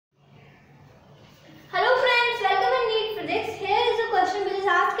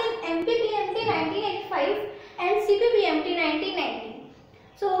CPBMT 1990.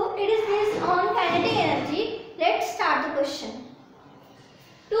 So it is based on kinetic energy. Let's start the question.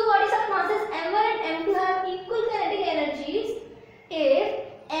 Two bodies of masses m1 and m2 have equal kinetic energies.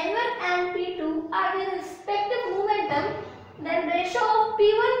 If m1 and p2 are their respective momentum, then ratio of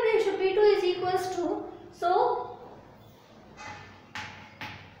p1 ratio p2 is equals to, so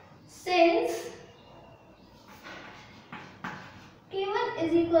since k1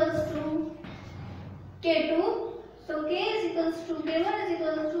 is equals to k2, so k is equals to k1 is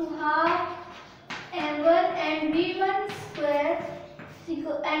equals to half m1 and v1 square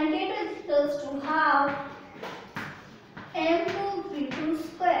and k2 is equals to half m2 v2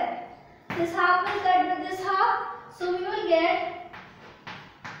 square. This half will cut with this half, so we will get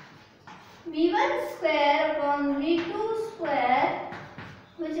v1 square upon v2 square,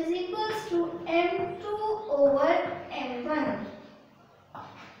 which is equals to m2 over m1.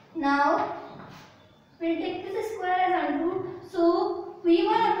 Now we will take this square as under root, so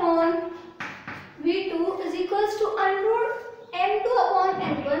v1 upon v2 is equals to under root m2 upon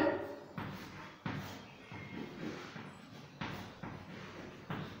m1.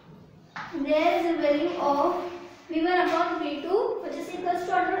 There is a value of v1 upon v2, which is equals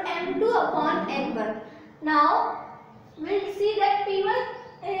to under m2 upon m1. Now we will see that p1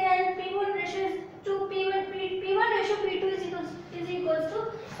 and p1 ratio is to p1 ratio p2 is equals to,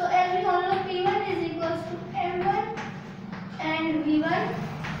 so as we all know p1 is equals to m1 and v1,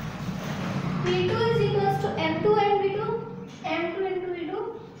 p2 is equals to m2 and v2, m2 into v2.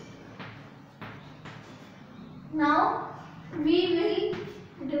 Now we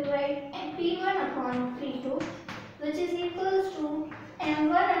will divide p1 upon p2, which is equals to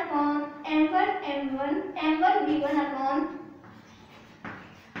m1 upon m1 v1 upon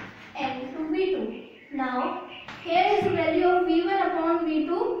m2 v2. Now here is the value of v1 upon v2,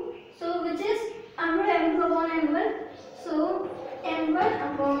 so which is under m2 upon m1, so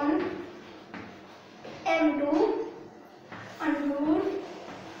m1 upon m2 under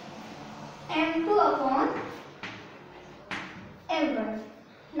m2 upon m1.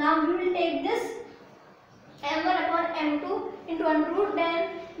 Now we will take this m1 upon m2 into under root, then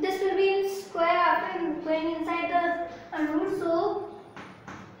this will be in square after going inside the under root, so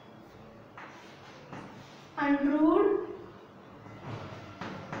under root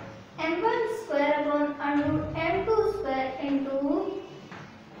m1 square upon under root m2 square into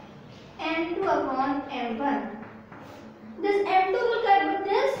m2 upon m1. This m2 will cut with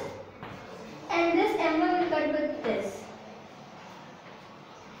this and this m1 will cut with this.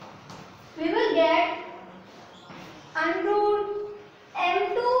 We will get under root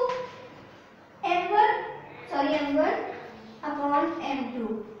m1 upon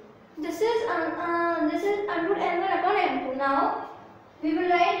m2. This is under root m1 upon m2. Now we will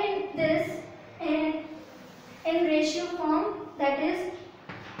write in this in ratio form, that is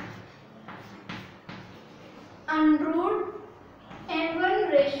under root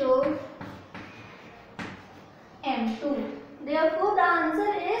m1 ratio m2. Therefore the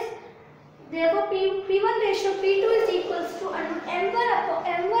answer is, therefore p1 ratio p2 is equals to under root m1 upon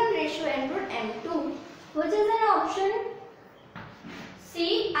m1 ratio under root m2, which is an option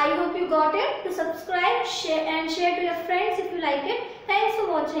C. I hope you got it. To subscribe, share and share to your friends if you like it. Thanks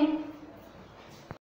for watching.